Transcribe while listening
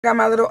Got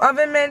my little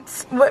oven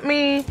mitts with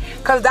me,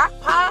 cause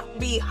that pot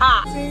be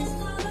hot.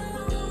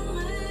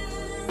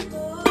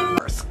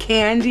 First,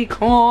 candy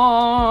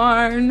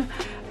corn.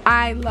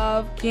 I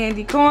love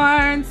candy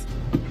corns.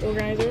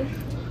 Organizer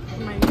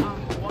in my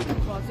walk-in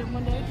closet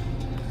one day.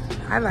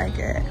 I like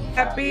it.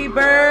 Happy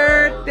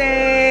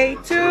birthday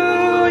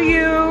to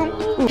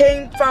you.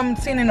 Came from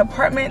seeing an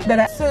apartment that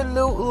I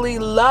absolutely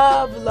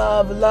love,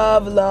 love,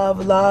 love,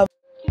 love, love.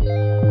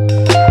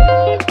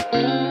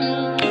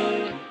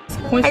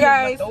 Hi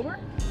guys. Leftover?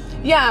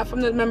 Yeah,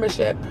 from the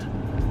membership.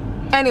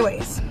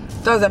 Anyways,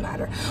 doesn't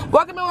matter.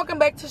 Welcome and welcome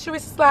back to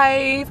Sharice's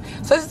Life.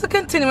 So this is a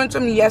continuance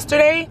from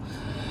yesterday.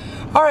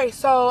 Alright,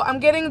 so I'm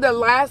getting the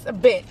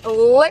last bit.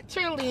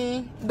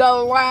 Literally the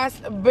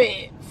last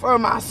bit for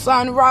my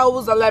son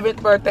Raul's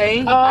 11th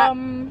birthday.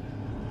 No,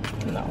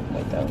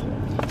 wait, that was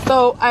weird.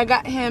 So I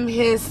got him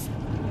his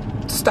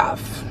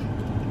stuff.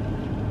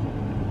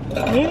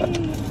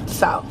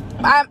 So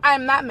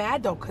I'm not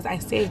mad though, because I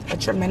saved a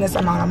tremendous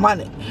amount of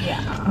money.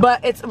 Yeah.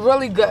 But it's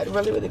really good,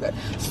 really, really good.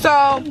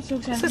 So this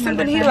is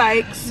something he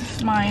likes.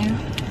 It's mine.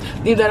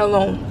 Leave that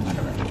alone.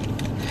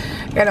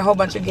 Got a whole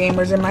bunch of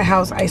gamers in my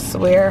house, I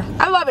swear.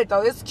 I love it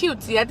though, it's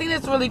cutesy. I think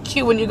it's really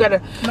cute when you got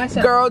a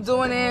girl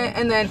doing it,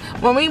 and then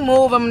when we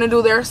move, I'm gonna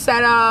do their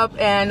setup,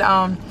 and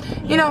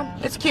you know,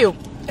 it's cute.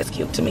 It's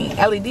cute to me.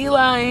 LED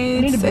lights.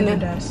 You need a bigger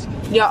desk.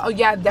 Yeah, oh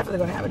yeah, definitely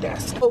gonna have a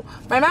desk. So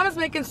my mom is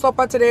making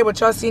sopa today,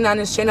 which y'all seen on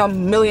this channel a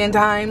million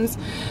times.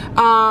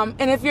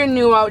 And if you're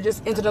new, I would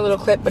just enter the little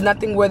clip, but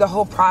nothing where the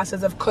whole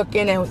process of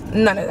cooking and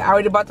none of that. I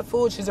already bought the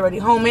food, she's already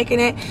home making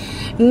it.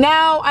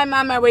 Now I'm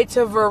on my way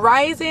to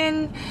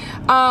Verizon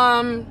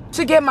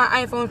to get my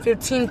iPhone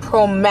 15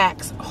 Pro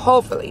Max,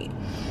 hopefully.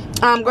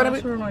 I'm gonna be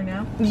right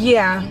now.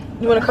 Yeah.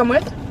 You wanna come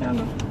with? Yeah,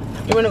 no.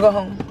 You wanna go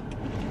home?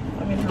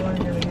 I mean, how long are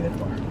you gonna be there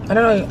for? I don't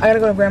know. I gotta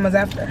go to grandma's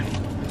after.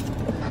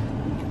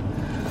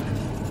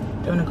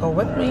 Do you want to go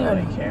with me? I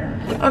don't care.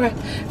 Okay.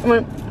 I'm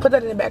going to put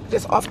that in the back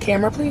just off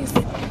camera, please.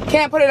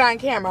 Can't put it on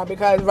camera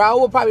because Raul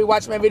will probably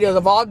watch my videos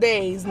of all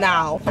days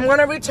now. I'm going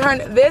to return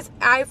this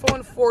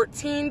iPhone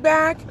 14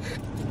 back.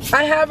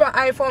 I have an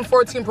iPhone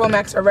 14 Pro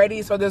Max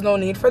already, so there's no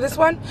need for this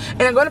one.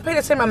 And I'm going to pay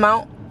the same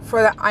amount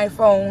for the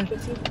iPhone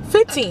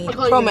 15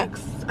 Pro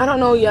Max. I don't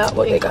know yet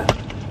what they got.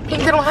 They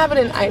don't have it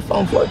in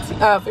iPhone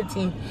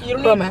 15 You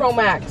don't Pro need Max. Pro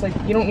Max. Like,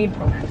 you don't need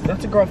Pro Max.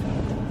 That's a girlfriend.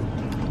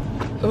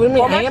 What do you mean?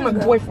 Pro I Max am a is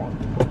girl. boyfriend.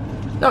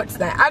 No, it's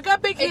not. I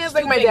got big hands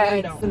like my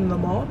dad. In the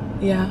mall?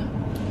 Yeah.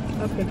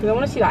 Okay, because I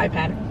want to see the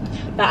iPad.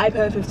 The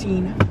iPad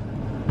 15.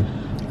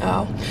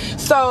 Oh.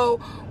 So,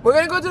 we're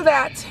going to go do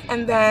that.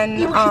 And then,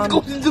 Let's go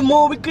to the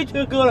mall because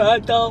you're going to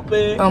Hot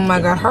Topic. Oh my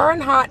God. Her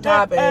and Hot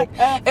Topic.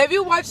 If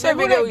you watched that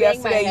video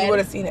yesterday, you would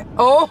have seen it.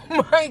 Oh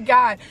my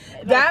God.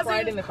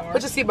 Dazzling. In the car.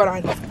 Put your seatbelt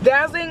on.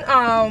 Dazzling,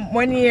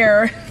 1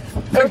 year.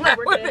 It was my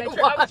birthday.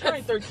 I was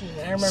turning 13.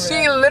 I remember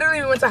She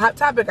literally went to Hot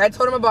Topic. I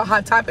told him about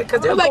Hot Topic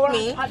because they're like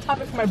me. Hot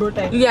Topic for my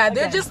birthday. Yeah,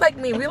 they're just like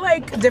me. We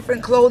like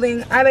different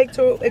clothing. I like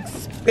to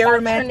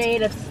experiment.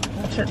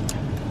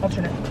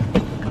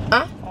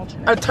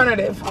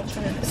 Alternative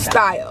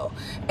style.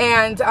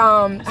 And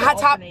Hot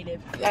Topic.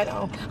 I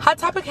know. Hot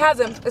Topic has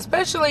them.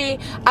 Especially,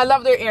 I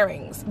love their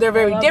earrings. They're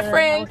very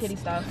different. Kitty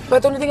stuff.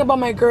 But the only thing about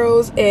my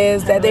girls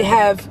is that they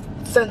have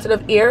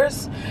sensitive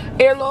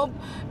earlobe.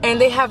 And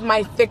they have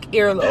my thick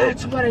earlobe.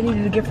 That's what I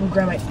needed to get from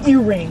grandma.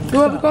 Earrings. You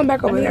want to go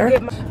back over there?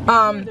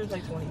 There's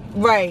like 20.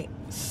 Right.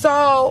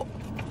 So,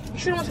 You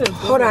should have went to the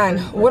hold on.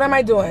 What am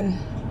I doing?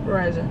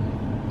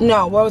 Verizon.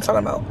 No, what are we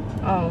talking about?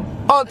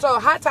 Oh, so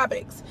Hot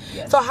Topics.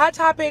 Yes. So Hot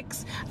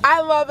Topics,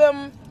 I love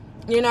them,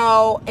 you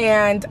know,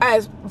 and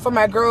as for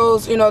my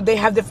girls, you know, they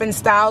have different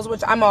styles,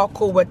 which I'm all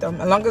cool with them.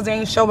 As long as they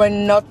ain't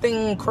showing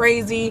nothing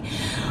crazy,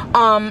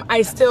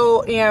 I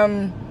still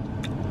am,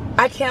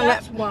 I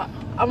can't What?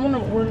 I want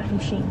to order from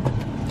Shein.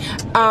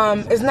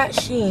 It's not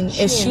Shein,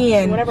 it's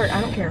Shein. Whatever,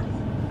 I don't care.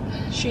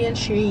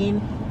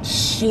 Shein.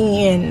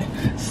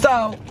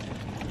 So,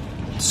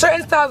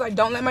 certain styles I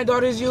don't let my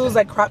daughters use,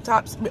 like crop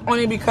tops,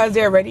 only because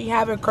they already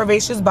have a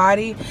curvaceous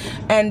body,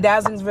 and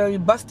Dazzling's very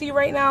busty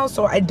right now,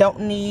 so I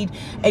don't need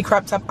a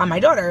crop top on my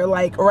daughter.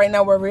 Like right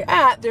now where we're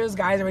at, there's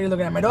guys already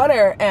looking at my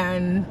daughter,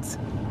 and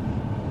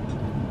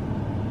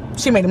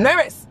she made them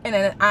nervous. And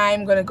then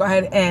I'm gonna go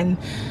ahead and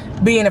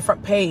be in the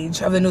front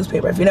page of the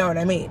newspaper, if you know what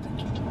I mean.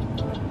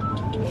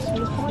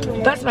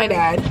 That's my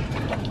dad.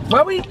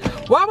 Why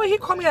would he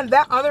call me on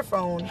that other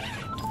phone?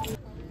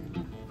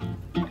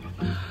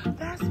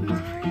 That's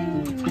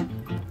mine.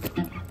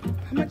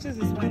 How much is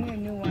this one? I need a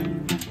new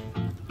one.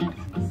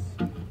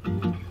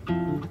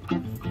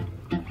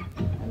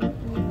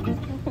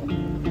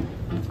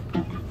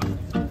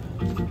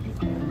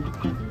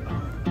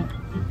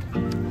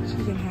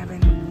 She's in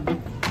heaven.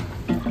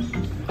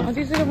 Oh,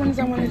 these are the ones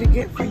I wanted to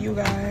get for you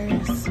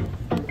guys.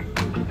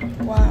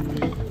 Wow.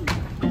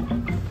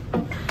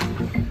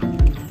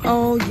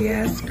 Oh,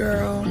 yes,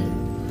 girl.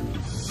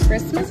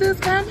 Christmas is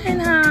coming,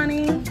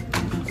 honey.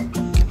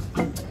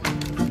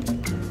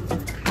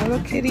 Hello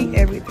Kitty,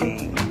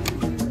 everything.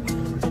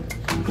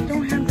 You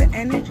don't have the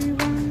energy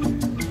one?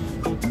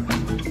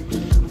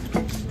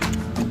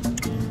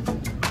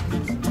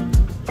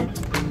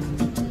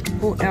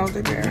 Maple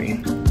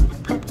elderberry.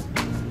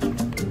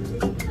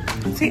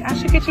 See, I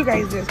should get you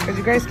guys this because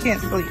you guys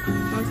can't sleep.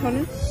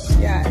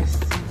 Yes.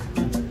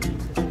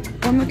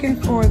 I'm looking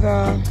for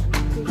the,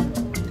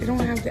 they don't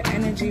have the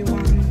energy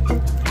one.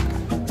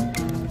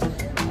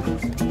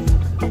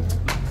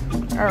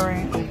 All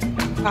right.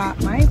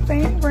 My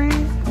favorite.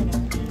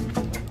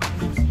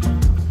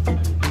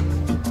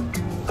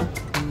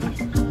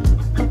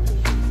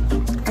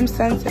 I'm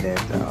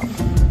sensitive though.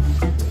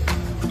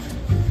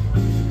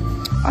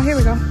 Oh, here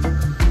we go.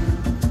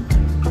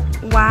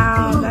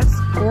 Wow, that's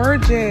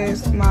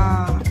gorgeous,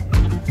 Ma.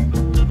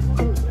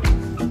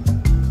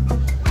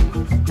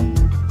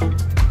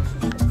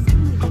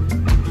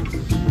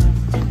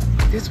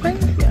 This one?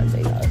 Yeah,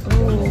 they got it.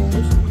 Oh.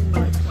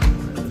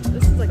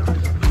 This is like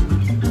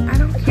I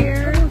don't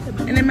care.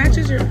 And it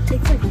matches your.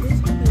 it's like this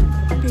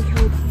big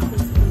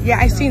helicopter. Yeah,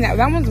 I seen that.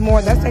 That one's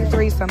more. That's like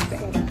 3 something.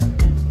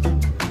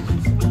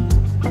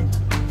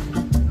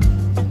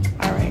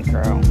 All right,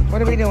 girl.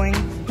 What are we doing?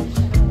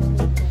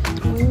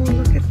 Oh,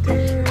 look at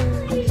this.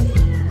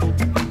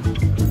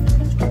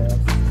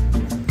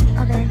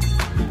 Okay.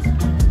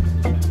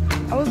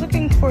 I was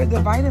looking for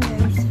the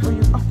vitamins for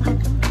you. Oh my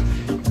god.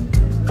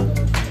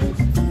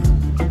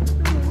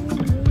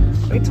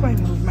 Wait till I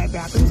move my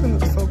bathroom's gonna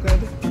look so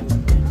good.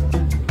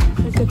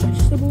 Like the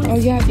vegetables. Oh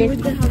yeah, they how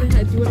they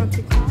had do it on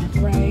TikTok.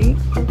 Right.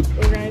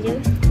 Organizer.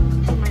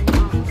 My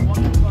mom walked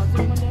in the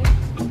closet one day.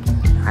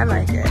 I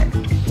like it.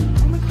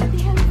 Oh my god, they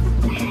had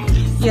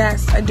eggs.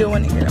 Yes, I do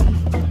want to get them.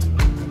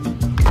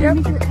 Yep.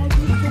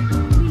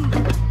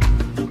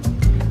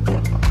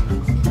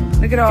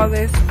 Look at all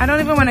this. I don't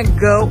even want to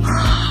go.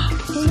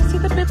 Can you see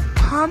the big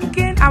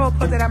pumpkin? I will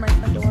put that on my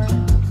front door.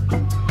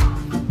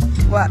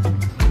 What?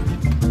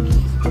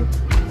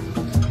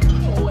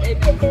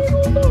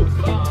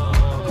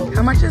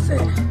 How much is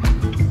it?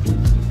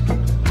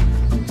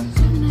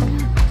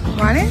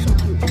 Want it?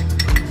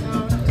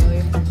 No, not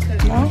really.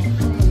 No?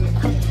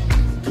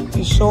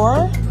 You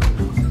sure?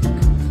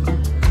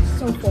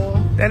 So full.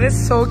 That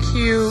is so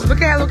cute.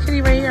 Look at Hello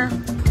Kitty right here.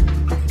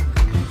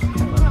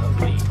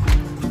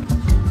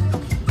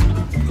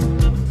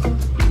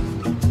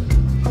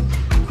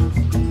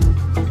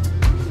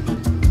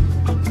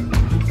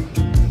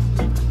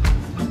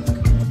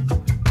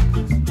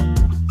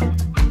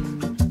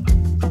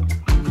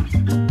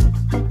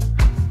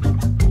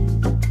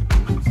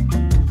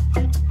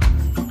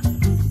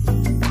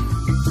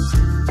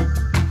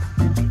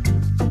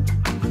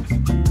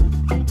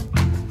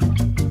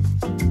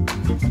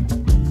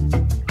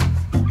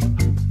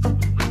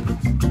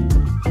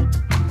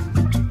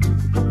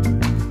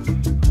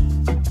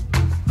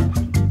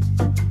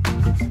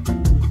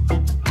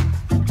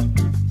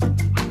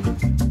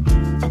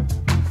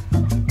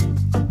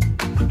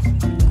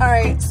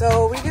 Alright,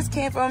 so we just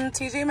came from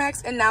TJ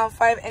Maxx and now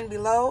 5 and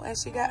Below, and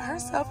she got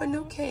herself a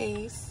new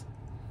case.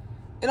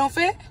 It don't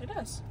fit? It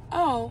does.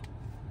 Oh.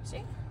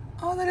 See?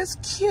 Oh, that is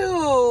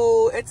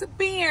cute. It's a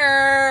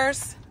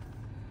Beers.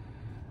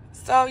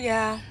 So,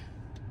 yeah.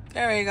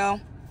 There we go.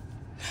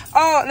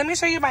 Oh, let me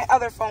show you my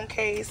other phone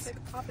case.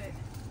 Like, pop it.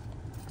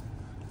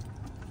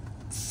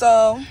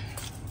 So,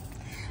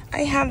 I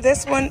have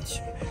this one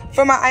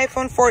for my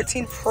iPhone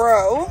 14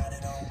 Pro.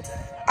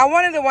 I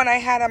wanted the one I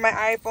had on my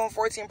iPhone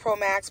 14 Pro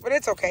Max, but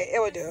it's okay. It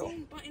will do.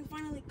 The button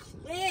finally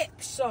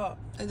clicks.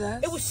 It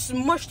does? It was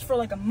smushed for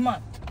like a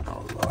month.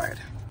 Oh, Lord.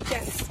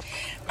 Yes.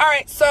 All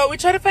right, so we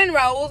tried to find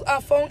Raul's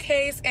phone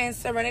case and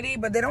Serenity,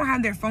 but they don't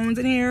have their phones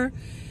in here.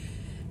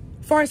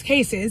 As far as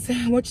cases,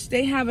 which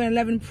they have an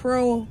 11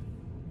 Pro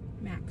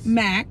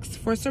Max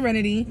for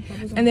Serenity,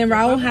 and then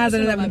Raul has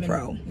an 11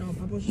 Pro.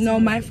 No,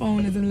 my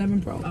phone is an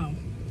 11 Pro. Oh.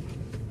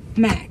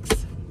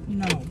 Max.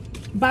 No.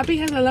 Bobby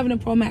has an 11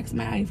 Pro Max,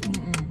 my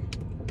iPhone.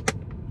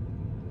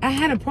 I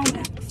had a Pro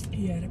Max.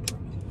 He had a Pro.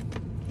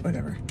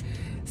 Whatever.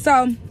 So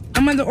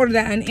I'm going to order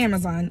that on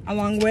Amazon,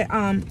 along with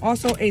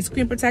also a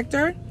screen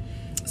protector.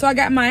 So I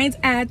got mine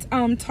at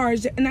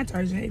Target, not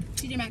Target,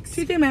 TJ Maxx.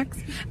 TJ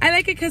Maxx. I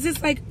like it because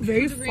it's like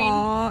very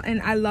fall,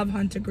 and I love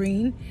Hunter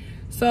Green.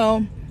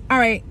 So, all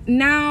right,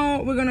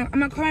 now I'm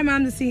gonna call my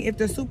mom to see if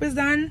the soup is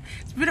done.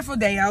 It's a beautiful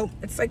day out.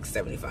 It's like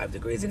 75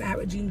 degrees, and I have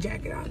a jean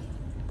jacket on.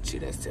 She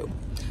does too.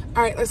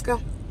 All right, let's go.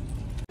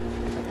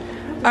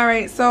 All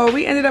right, so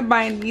we ended up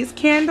buying these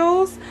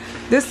candles.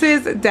 This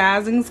is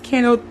Dazzling's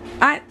candle.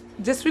 I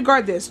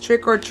disregard this,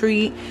 Trick or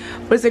Treat,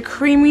 but it's a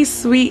creamy,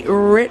 sweet,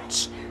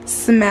 rich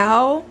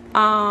smell.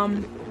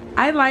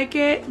 I like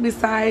it.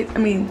 Besides, I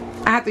mean,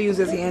 I have to use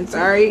this hand,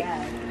 sorry,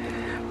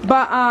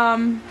 but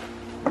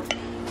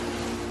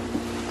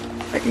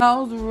it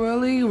smells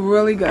really,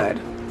 really good.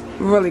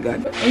 Really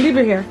good. And leave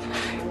it here.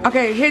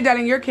 Okay, here,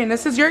 darling, your candle.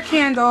 This is your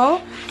candle.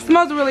 It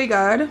smells really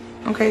good.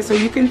 Okay, so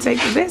you can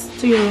take this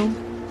to your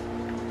room.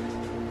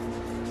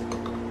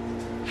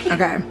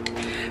 Okay,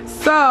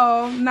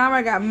 so now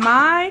I got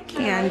my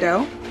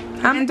candle.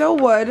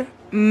 Sandalwood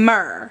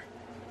myrrh.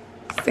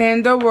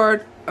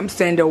 Sandalwood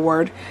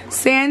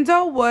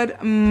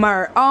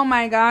myrrh. Oh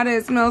my god,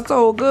 it smells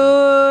so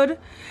good.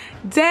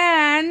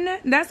 Then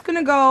that's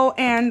gonna go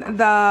in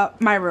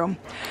my room.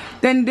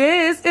 Then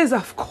this is,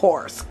 of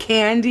course,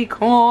 candy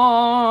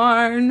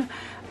corn.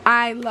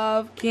 I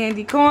love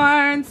candy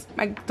corns.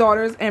 My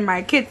daughters and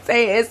my kids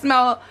say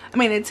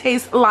it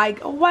tastes like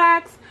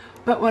wax.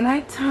 But when I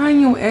tell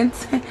you,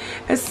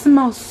 it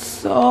smells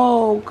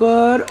so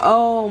good.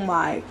 Oh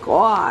my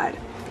God.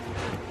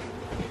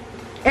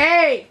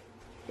 Hey,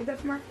 get that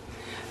from her.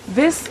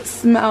 This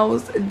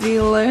smells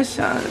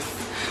delicious.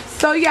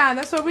 So yeah,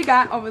 that's what we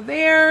got over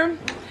there.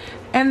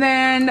 And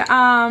then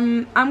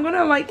I'm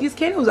gonna light these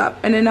candles up,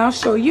 and then I'll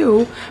show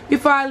you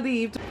before I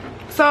leave.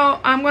 So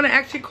I'm gonna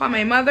actually call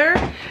my mother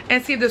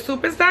and see if the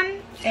soup is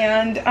done.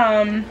 And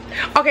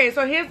okay,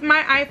 so here's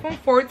my iPhone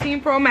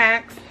 14 Pro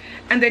Max.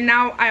 And then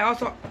now I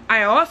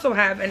also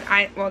have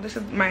well, this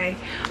is my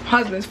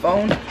husband's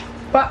phone,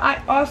 but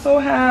I also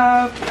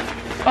have,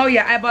 oh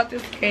yeah, I bought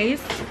this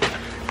case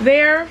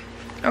there.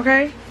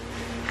 Okay,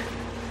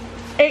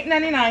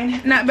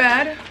 $8.99, not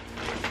bad.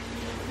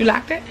 You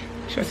liked it?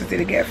 She wants to see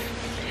the gift.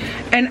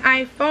 An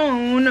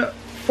iPhone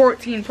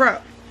 14 Pro.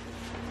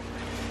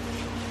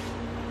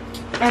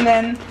 And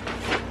then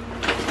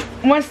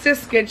once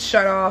this gets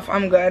shut off,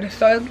 I'm good.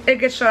 So it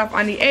gets shut off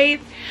on the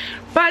 8th.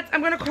 But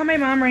I'm gonna call my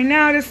mom right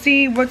now to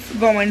see what's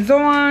going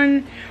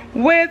on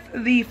with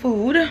the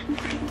food.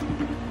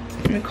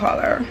 Let me call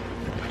her.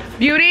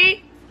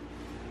 Beauty,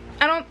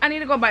 I need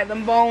to go buy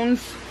them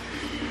bones.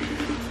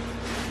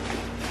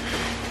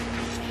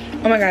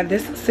 Oh my God,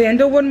 this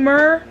sandalwood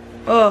myrrh.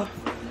 Ugh.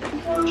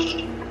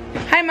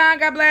 Hi Mom,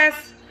 God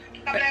bless.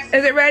 God bless.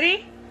 Is it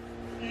ready?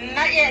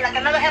 Not yet, like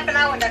another half an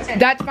hour, that's it.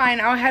 That's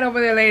fine, I'll head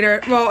over there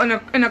later. Well,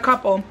 in a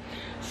couple.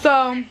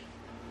 So,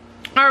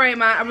 alright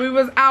Ma, I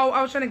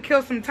was trying to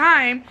kill some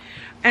time.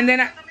 And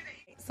then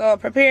so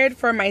prepared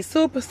for my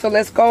soup. So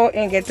let's go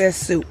and get this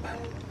soup.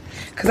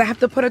 Because I have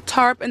to put a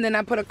tarp, and then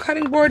I put a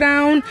cutting board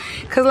down.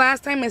 Because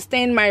last time it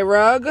stained my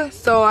rug.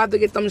 So I have to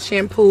get them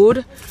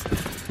shampooed.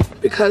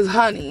 Because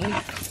honey.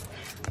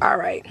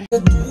 Alright.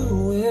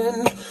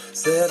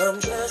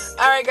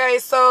 Alright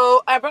guys,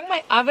 so I brought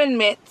my oven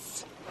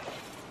mitts.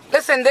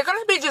 Listen, they're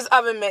gonna be just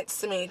oven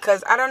mitts to me,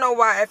 because I don't know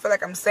why I feel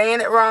like I'm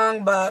saying it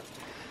wrong, but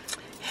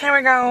here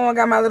we go. I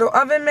got my little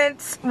oven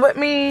mitts with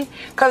me,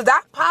 because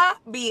that pot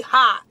be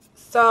hot.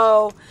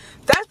 So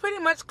that pretty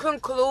much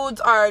concludes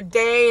our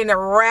day and a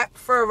wrap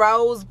for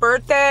Raul's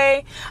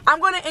birthday. I'm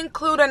gonna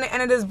include on the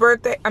end of this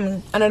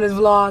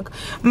vlog,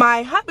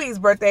 my hubby's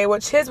birthday,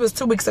 which his was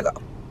 2 weeks ago.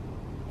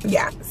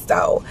 Yeah,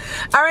 so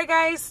alright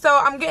guys, so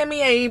I'm getting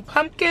me a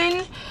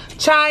pumpkin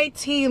chai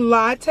tea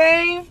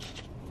latte.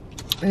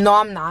 No,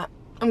 I'm not.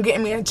 I'm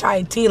getting me a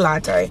chai tea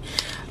latte.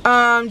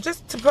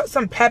 Just to put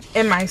some pep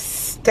in my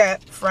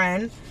step,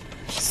 friend.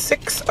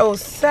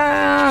 $6.07.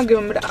 I'll give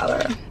him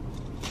 $1.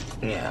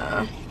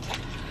 Yeah.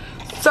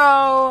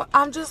 So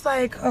I'm just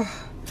like, ugh.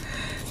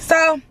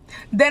 So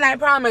then I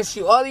promise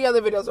you all the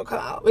other videos will come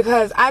out,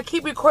 because I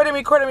keep recording,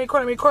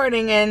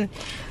 and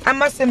I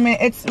must admit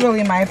it's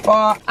really my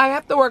fault. I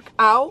have to work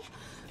out.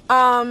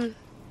 Oh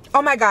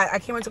my God, I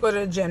can't wait to go to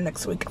the gym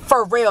next week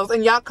for reals,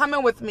 and y'all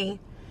coming with me.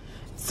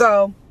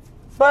 So,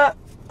 but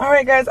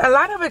alright guys, a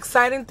lot of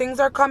exciting things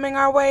are coming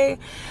our way.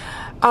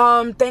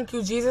 Thank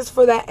you Jesus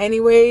for that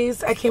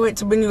anyways. I can't wait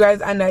to bring you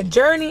guys on that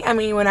journey. I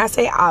mean, when I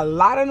say a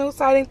lot of new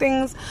exciting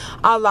things,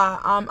 a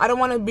lot. I don't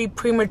want to be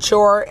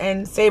premature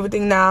and say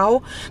everything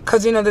now,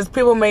 because you know there's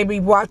people maybe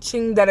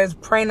watching that is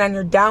praying on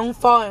your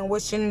downfall and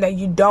wishing that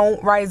you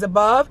don't rise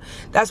above.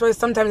 That's why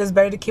sometimes it's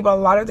better to keep a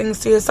lot of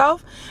things to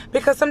yourself,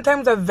 because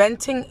sometimes a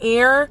venting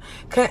ear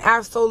can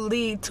also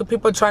lead to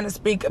people trying to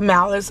speak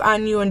malice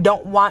on you and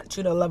don't want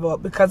you to level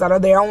up because out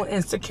of their own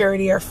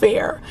insecurity or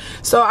fear.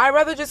 So I'd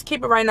rather just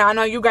keep it right now. I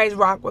know you guys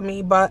rock with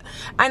me, but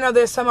I know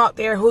there's some out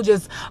there who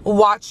just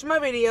watch my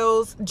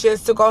videos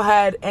just to go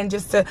ahead and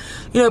just to,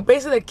 you know,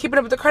 basically keeping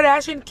up with the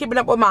Kardashians, keeping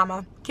up with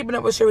Mama, keeping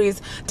up with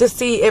Cherise, to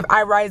see if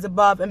I rise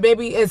above. And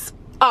baby, it's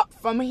up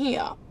from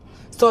here.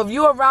 So if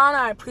you're around,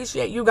 I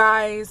appreciate you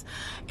guys.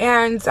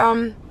 And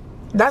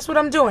that's what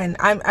I'm doing.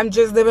 I'm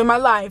just living my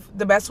life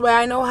the best way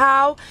I know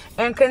how,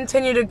 and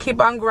continue to keep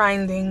on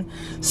grinding.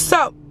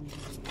 So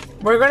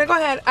we're gonna go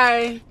ahead.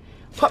 I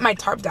put my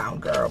tarp down,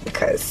 girl,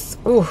 because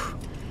ooh.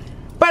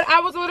 But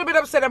I was a little bit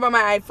upset about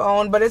my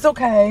iPhone, but it's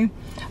okay.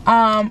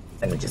 Let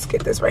me just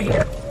get this right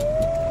here.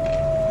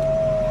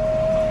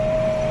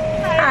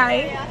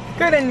 Hi.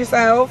 Good, and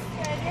yourself?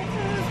 Good.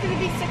 It's going to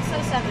be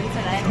 6:07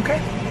 today. Okay.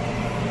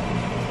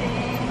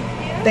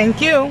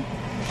 Thank you.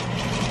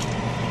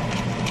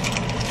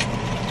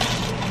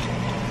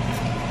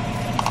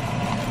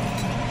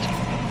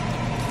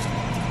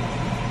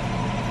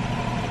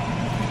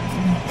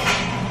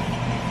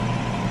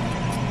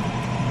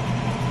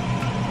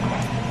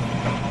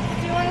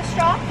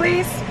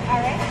 Please. All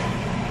right.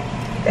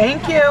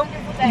 Thank you.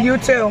 You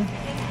too.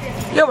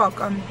 You're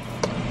welcome.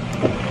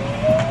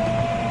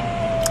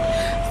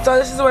 So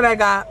this is what I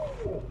got.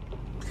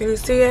 Can you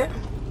see it?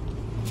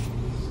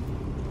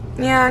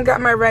 Yeah, I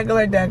got my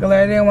regular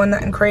degular. I didn't want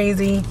nothing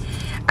crazy.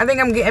 I think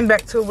I'm getting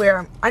back to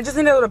where I just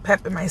need a little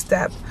pep in my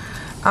step.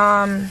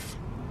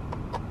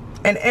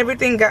 and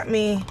everything got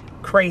me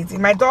crazy.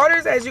 My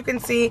daughters, as you can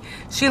see,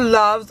 she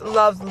loves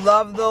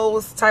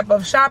those type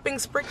of shopping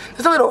spree.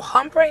 There's a little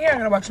hump right here. I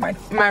gotta watch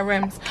my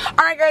rims.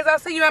 All right, guys, I'll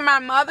see you at my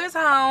mother's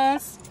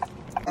house.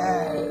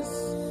 Yes,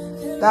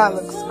 that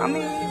looks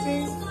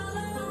amazing.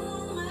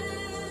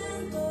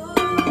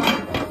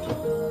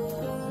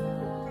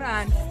 Hold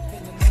on.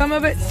 Some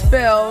of it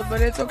spilled,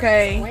 but it's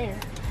okay. Where?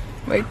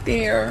 Right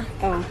there.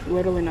 Oh,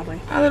 literally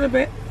nothing. A little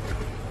bit.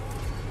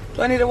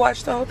 Do I need to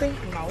watch the whole thing?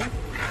 No.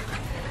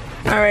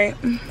 All right.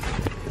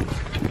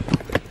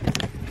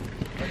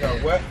 I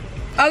got what?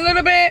 A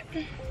little bit.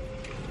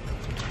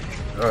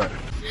 All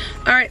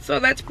Alright, so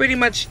that's pretty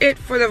much it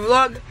for the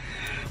vlog.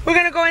 We're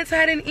gonna go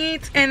inside and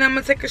eat, and I'm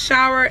gonna take a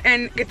shower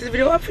and get this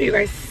video up for you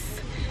guys.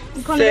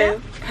 You calling the bear?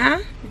 Huh?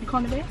 You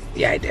calling the bear?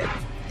 Yeah, I did.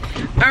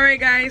 Alright,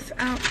 guys.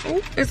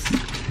 Oh, it's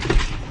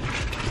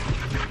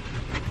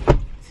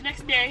the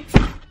next day.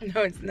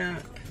 no, it's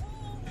not.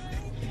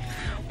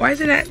 Why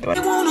is it not?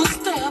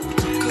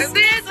 Cause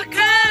there's a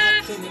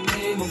cut.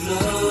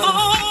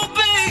 Oh,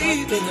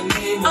 baby.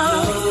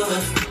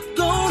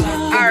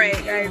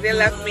 Alright, guys, they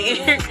left me.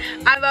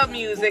 I love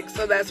music,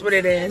 so that's what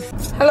it is.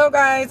 Hello,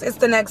 guys. It's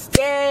the next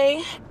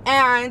day,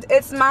 and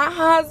it's my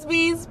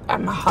husband's.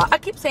 I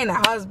keep saying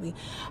that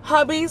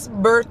hubby's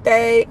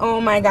birthday.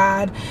 Oh my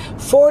God,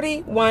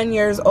 41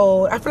 years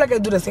old. I feel like I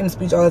do the same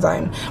speech all the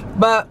time,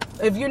 but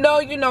if you know,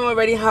 you know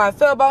already how I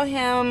feel about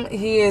him.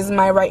 He is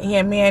my right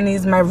hand man.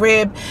 He's my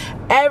rib,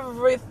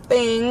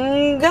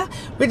 everything.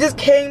 We just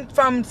came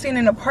from seeing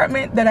an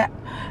apartment that I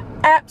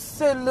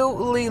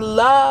absolutely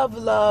love.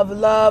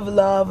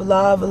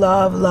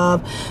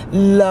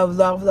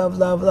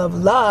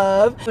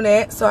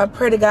 So I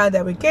pray to God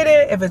that we get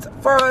it. If it's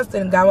for us,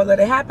 then God will let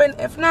it happen.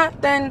 If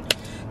not, then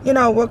you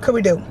know, what could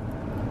we do?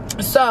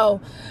 So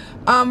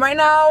right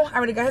now I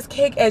already got his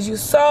cake, as you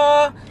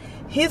saw.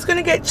 He's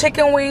gonna get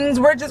chicken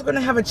wings. We're just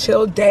gonna have a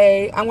chill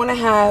day. I want to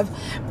have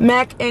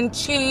mac and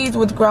cheese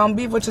with ground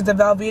beef, which is the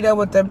Velveeta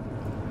with the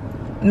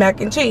mac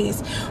and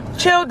cheese.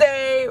 Chill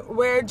day.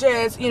 We're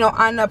just, you know,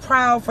 on the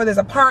prowl for this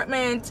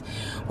apartment.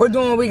 We're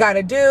doing what we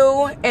gotta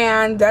do,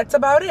 and that's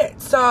about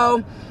it.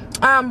 So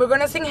we're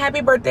gonna sing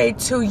happy birthday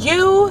to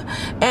you,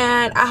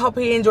 and I hope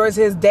he enjoys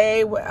his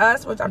day with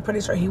us, which I'm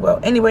pretty sure he will.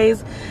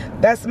 Anyways,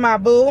 that's my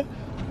boo,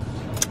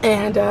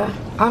 and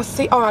I'll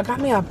see. Oh, I got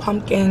me a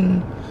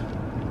pumpkin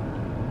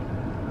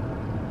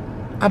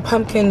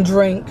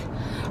drink.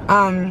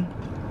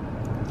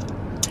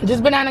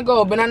 Just been on the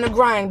go, been on the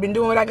grind, been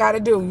doing what I gotta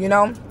do, you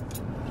know.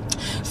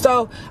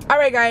 So, all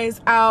right,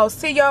 guys, I'll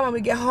see y'all when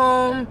we get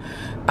home.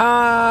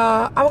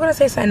 I'm gonna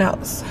say something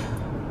else.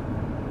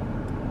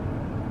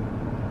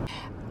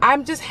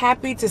 I'm just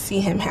happy to see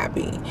him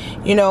happy.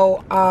 You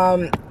know,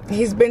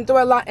 he's been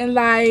through a lot in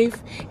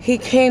life. He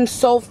came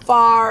so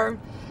far.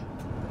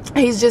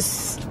 He's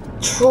just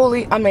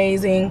truly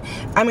amazing.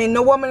 I mean,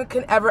 no woman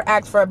can ever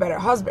ask for a better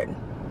husband.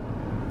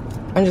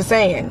 I'm just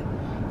saying.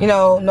 You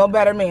know, no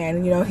better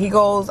man. You know, he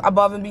goes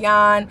above and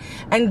beyond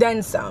and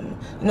then some.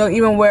 You know,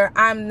 even where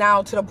I'm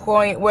now to the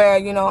point where,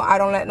 you know, I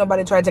don't let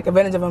nobody try to take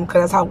advantage of him,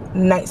 because that's how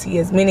nice he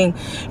is. Meaning,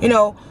 you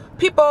know,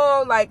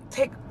 people like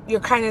take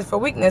your kindness for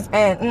weakness,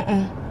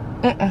 and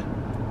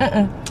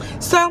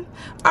So,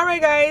 all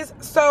right, guys.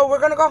 So we're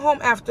gonna go home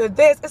after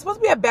this. It's supposed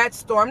to be a bad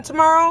storm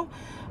tomorrow.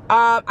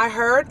 I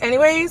heard,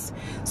 anyways.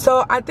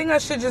 So I think I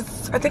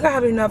think I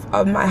have enough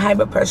of my high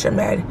blood pressure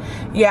med.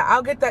 Yeah,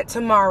 I'll get that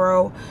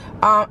tomorrow.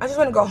 I just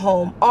want to go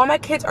home. All my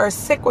kids are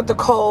sick with the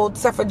cold,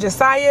 except for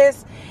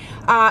Josiah's.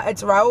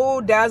 It's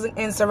Raul, Daz,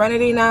 and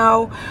Serenity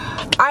now.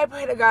 I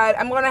pray to God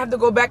I'm gonna have to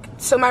go back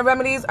to my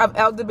remedies of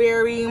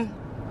elderberry,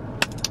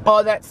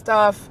 all that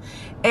stuff.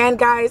 And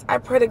guys, I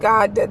pray to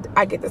God that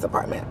I get this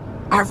apartment.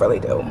 I really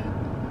do.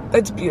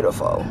 It's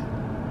beautiful.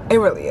 It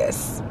really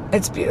is.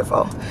 It's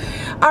beautiful.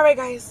 All right,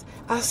 guys.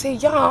 I'll see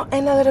y'all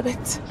in a little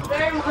bit.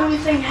 Today we're going to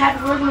be saying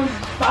happy birthday when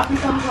Poppy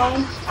comes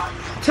home.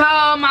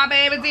 Tell my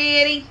baby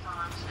daddy.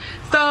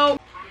 So,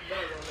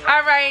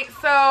 all right.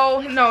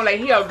 So, no, like,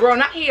 he a girl.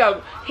 Not he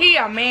a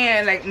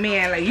man. Like, you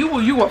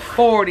a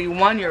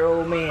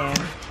 41-year-old man.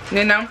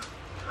 You know?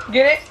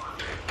 Get it?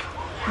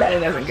 Daddy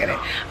doesn't get it.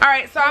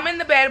 Alright, so I'm in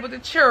the bed with the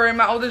children.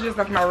 My oldest just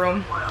left my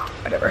room.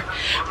 Whatever.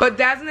 But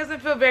Dazzin doesn't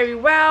feel very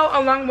well,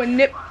 along with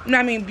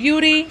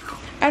Beauty.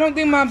 I don't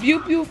think my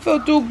Beauty feel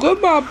too good,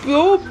 my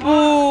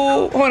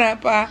boo-boo. Hold on,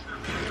 Pa.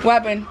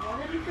 What happened?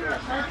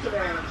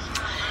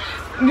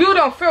 You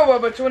don't feel well,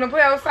 but you want to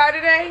play outside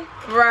today?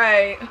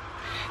 Right.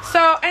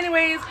 So,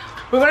 anyways,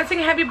 we're going to sing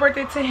happy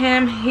birthday to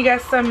him. He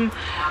got some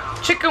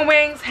chicken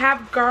wings,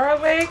 half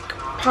garlic,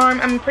 parm.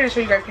 I'm pretty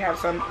sure you guys can have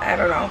some. I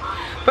don't know.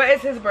 But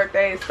it's his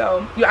birthday,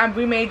 so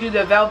we made you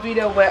the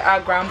Velveeta with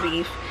ground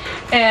beef.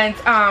 And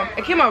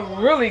it came out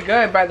really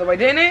good, by the way,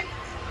 didn't it?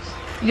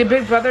 Your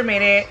big brother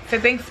made it. So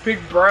thanks, big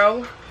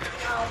bro.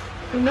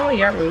 You know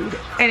you're rude.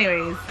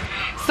 Anyways,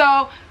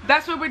 so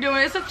that's what we're doing.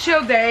 It's a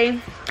chill day.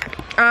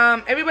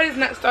 Everybody's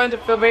not starting to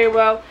feel very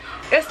well.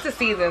 It's the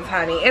seasons,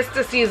 honey. It's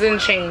the season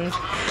change.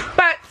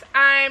 But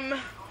I'm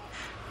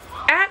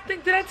I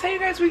think, did I tell you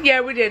guys?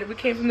 Yeah, we did. We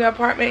came from the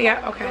apartment.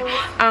 Yeah, okay.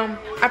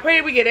 I pray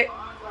that we get it.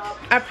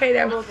 I pray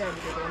that.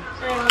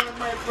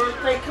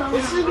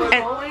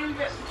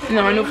 And,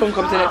 no, my new phone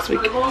comes in next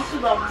week.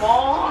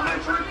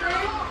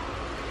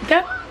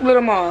 That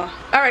little mall.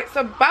 Alright,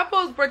 so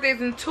Bappo's birthday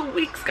is in 2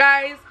 weeks,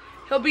 guys.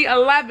 He'll be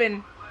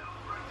 11.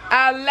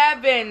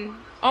 11.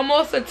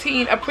 Almost a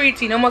teen, a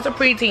preteen, almost a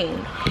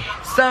preteen.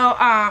 So,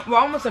 well,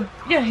 almost a,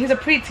 yeah, he's a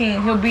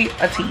preteen. He'll be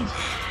a teen.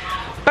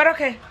 But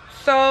okay,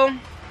 so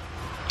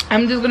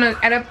I'm just gonna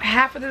add up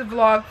half of this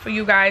vlog for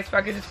you guys so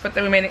I can just put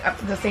the remaining up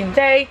the same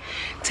day.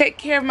 Take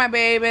care of my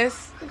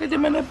babies. Look at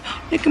them, look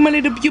at my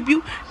little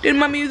pew. Did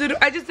mommy use it?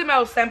 I just did my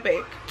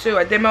Ozempic too.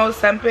 I did my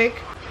Ozempic.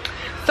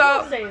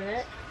 So Say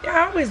that. yeah,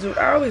 I always do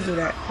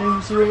that.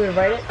 So you want me to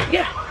write it?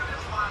 Yeah.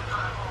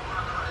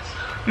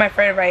 My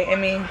friend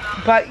writing me.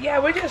 But yeah,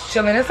 we're just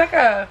chilling. It's like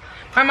a,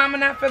 my mama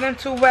not feeling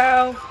too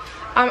well.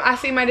 I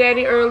see my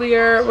daddy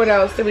earlier. What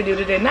else did we do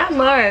today? Not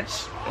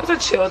much. It was a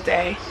chill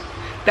day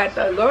that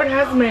the Lord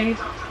has made.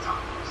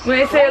 When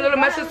they say a little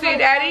message to your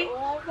daddy.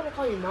 Well, I'm gonna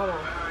call you mama.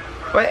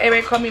 What,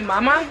 everybody call me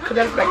mama? Because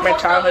that's like my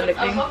childhood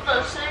nickname.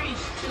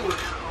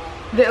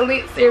 The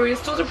Elite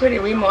Series 2 are pretty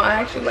remote. I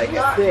actually like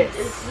it.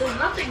 There's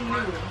nothing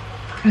new.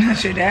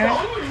 That's your dad.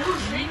 The only new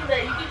thing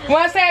that you can just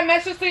Want to say a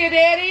message to your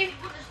daddy?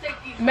 take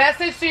these.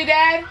 Message to your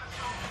dad?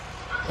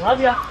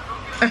 Love ya.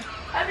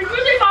 Happy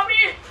birthday,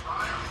 mommy!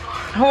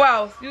 Who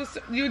else?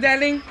 You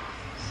darling?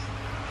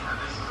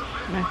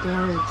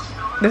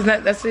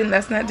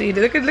 That's not D.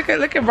 Look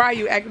at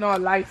Ryu acting all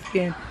light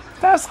skinned.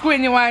 Stop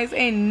squinting your eyes.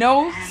 Ain't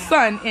no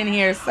sun in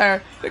here,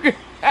 sir.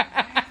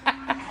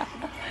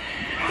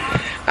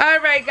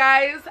 Alright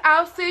guys,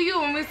 I'll see you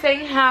when we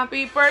sing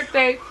happy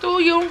birthday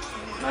to you.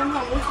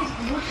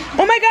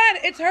 Oh my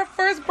god, it's her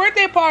first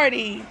birthday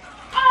party.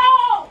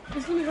 Oh!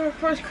 It's gonna be her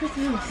first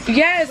Christmas.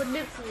 Yes. With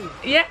Nipsey.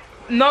 Yeah.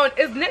 No,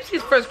 it's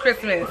Nipsey's first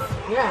Christmas.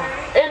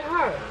 Yeah. And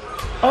her.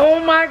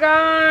 Oh my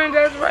god,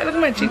 that's right. Look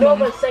at my cheekbones.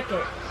 Nova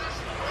second.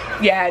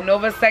 Yeah,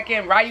 Nova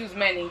second. Ryu's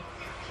many.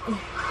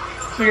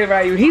 Look at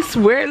Ryu. He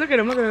swears. Look at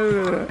him. Look at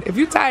him. If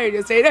you tired,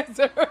 just say that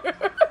to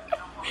her.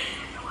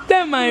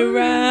 That my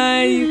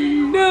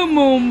Ryu. No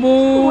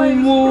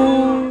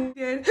more.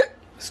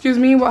 Excuse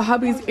me. What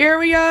hubby's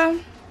area?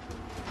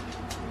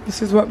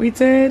 This is what we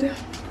did.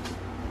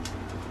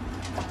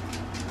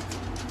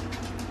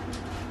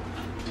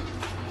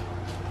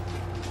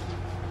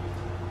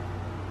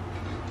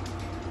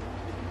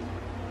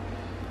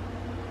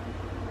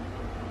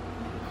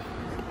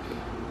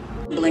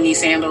 Blingy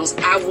sandals.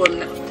 I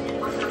wouldn't.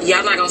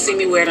 Y'all not gonna see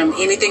me wear them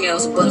anything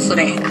else but for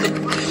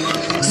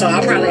that. So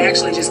I'll probably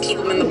actually just keep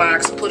them in the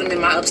box, put them in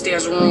my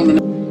upstairs room.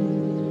 And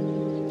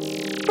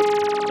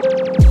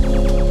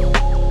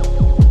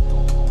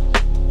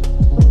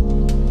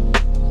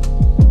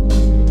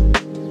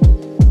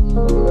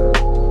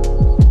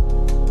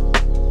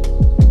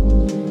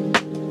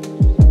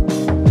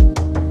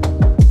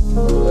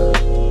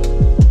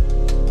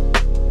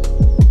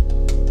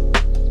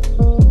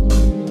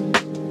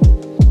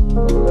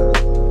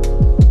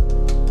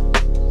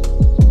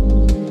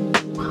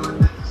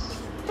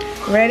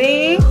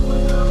ready,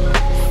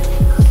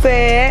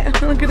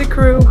 set, look at the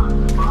crew.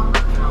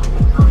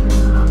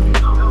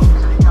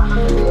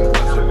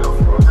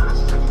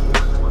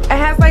 It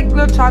has like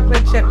little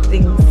chocolate chip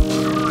things.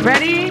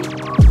 Ready,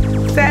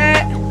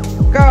 set,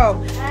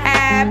 go.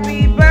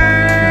 Happy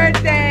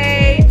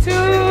birthday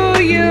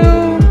to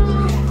you.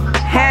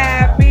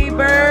 Happy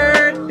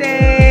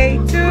birthday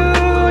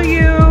to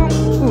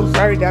you. Ooh,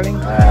 sorry, darling.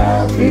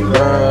 Happy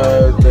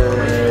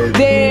birthday,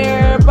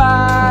 dear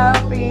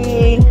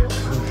Bobby.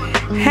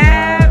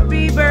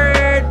 Happy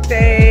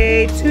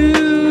birthday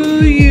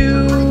to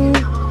you.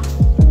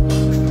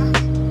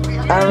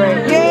 All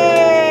right,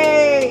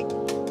 yay!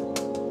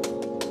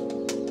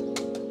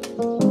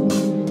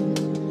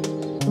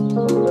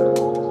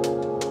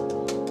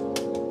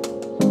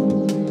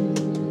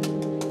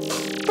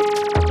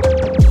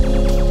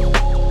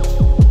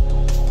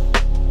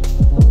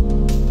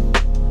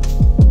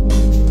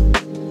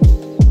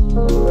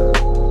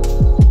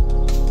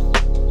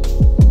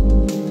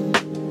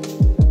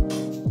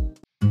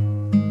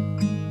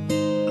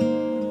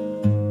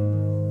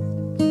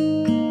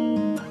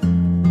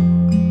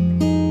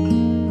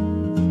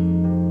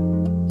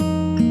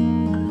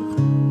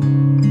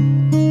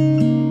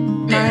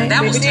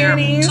 that was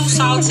terrible. Too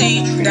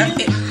salty.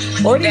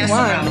 41.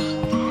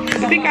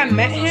 I think I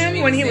met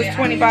him when he was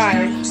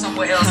 25.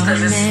 Somewhere else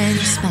because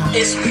it's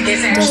Does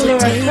actually it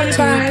take to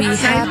 25, be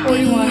happy?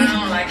 41.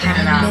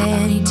 How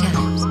many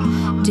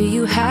times do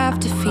you have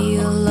to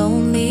feel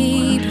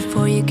lonely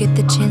before you get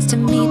the chance to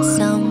meet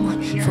someone?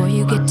 Before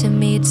you get to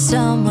meet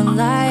someone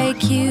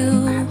like you?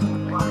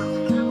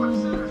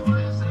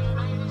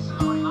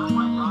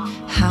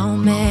 How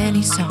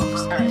many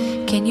songs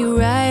can you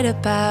write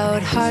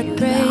about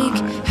heartbreak?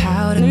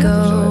 How to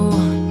go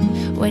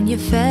when you're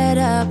fed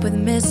up with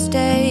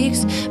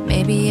mistakes?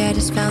 Maybe I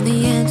just found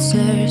the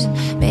answers.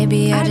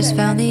 Maybe I just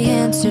found the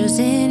answers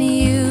in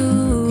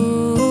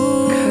you.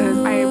 Because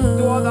I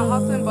do all the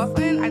hustling,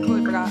 bustling, I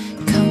totally forgot.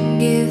 Come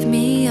give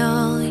me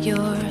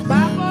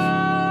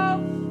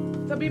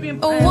I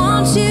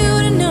want you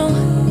to know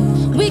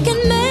we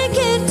can make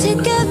it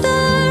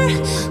together.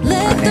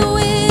 Let the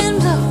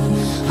wind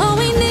blow. All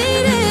we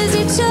need is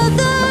each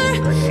other.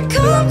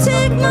 Come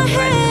take my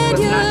hand,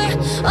 you're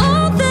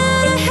all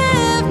that I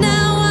have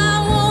now.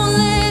 I won't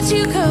let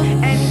you go,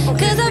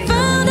 'cause I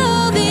found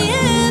all the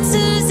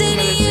answers in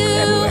you.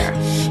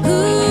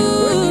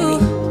 Ooh,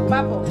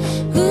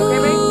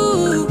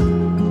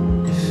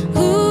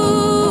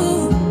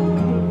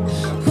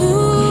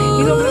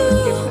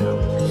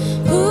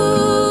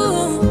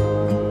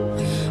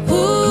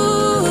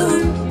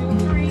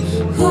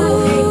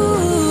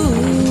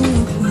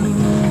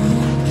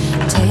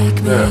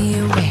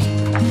 away.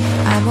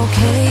 I'm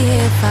okay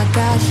if I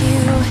got you.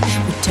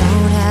 We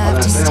don't have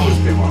to stay.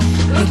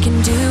 We can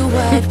do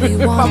what we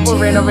want to.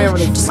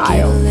 Just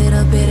give a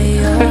little bit of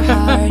your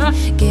heart.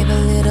 Give a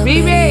little bit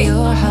of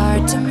your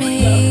heart to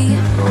me.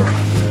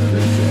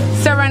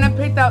 Serena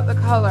picked out the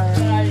color.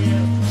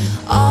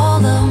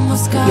 All of my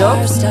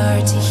scars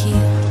start to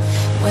heal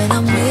when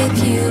I'm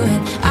with you,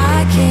 and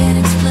I can't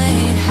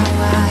explain how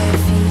I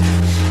feel.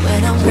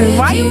 When I'm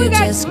with you,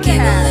 just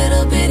give a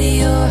little bit of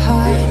your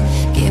heart.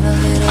 Give a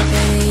little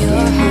bit of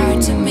your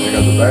heart to me.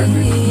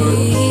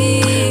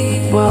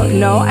 Well,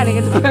 no, I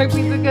didn't get the back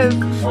pizza because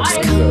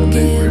come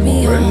give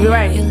me all you're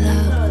right. your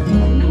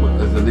love.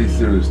 That's at least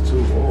series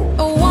 2.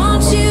 I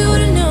want you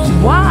to know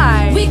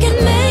why we can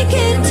make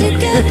it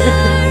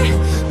together.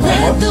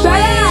 Let the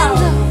wind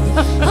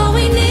blow. All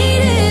we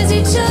need is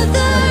each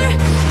other.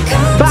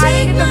 Come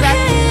take my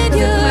hand,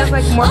 you're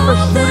like more for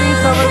shooting,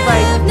 so it's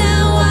like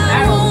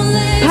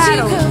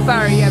paddles.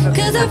 Sorry, yeah, the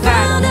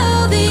paddles.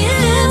 All the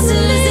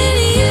answers in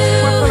you.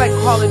 More for like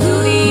Call of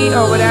Duty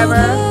or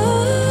whatever.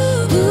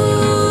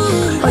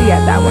 Oh yeah,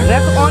 that one.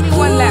 That's the only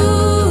one left.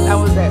 That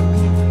was it.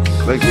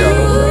 Thank y'all.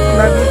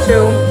 Love you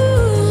too.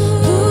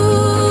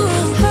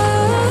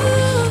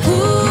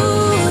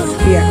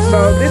 Yeah, so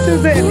this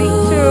is the Elite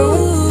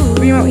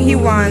 2. He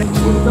won.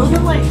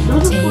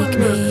 Take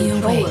me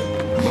away.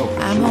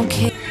 I'm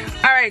okay.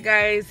 Alright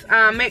guys,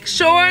 make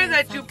sure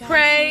that you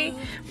pray.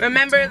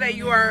 Remember that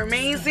you are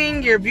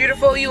amazing, you're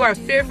beautiful, you are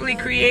fearfully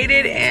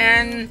created,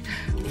 and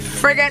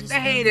forget the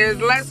haters.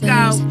 Let's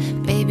go.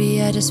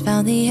 Baby, I just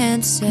found the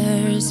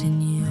answers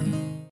in you.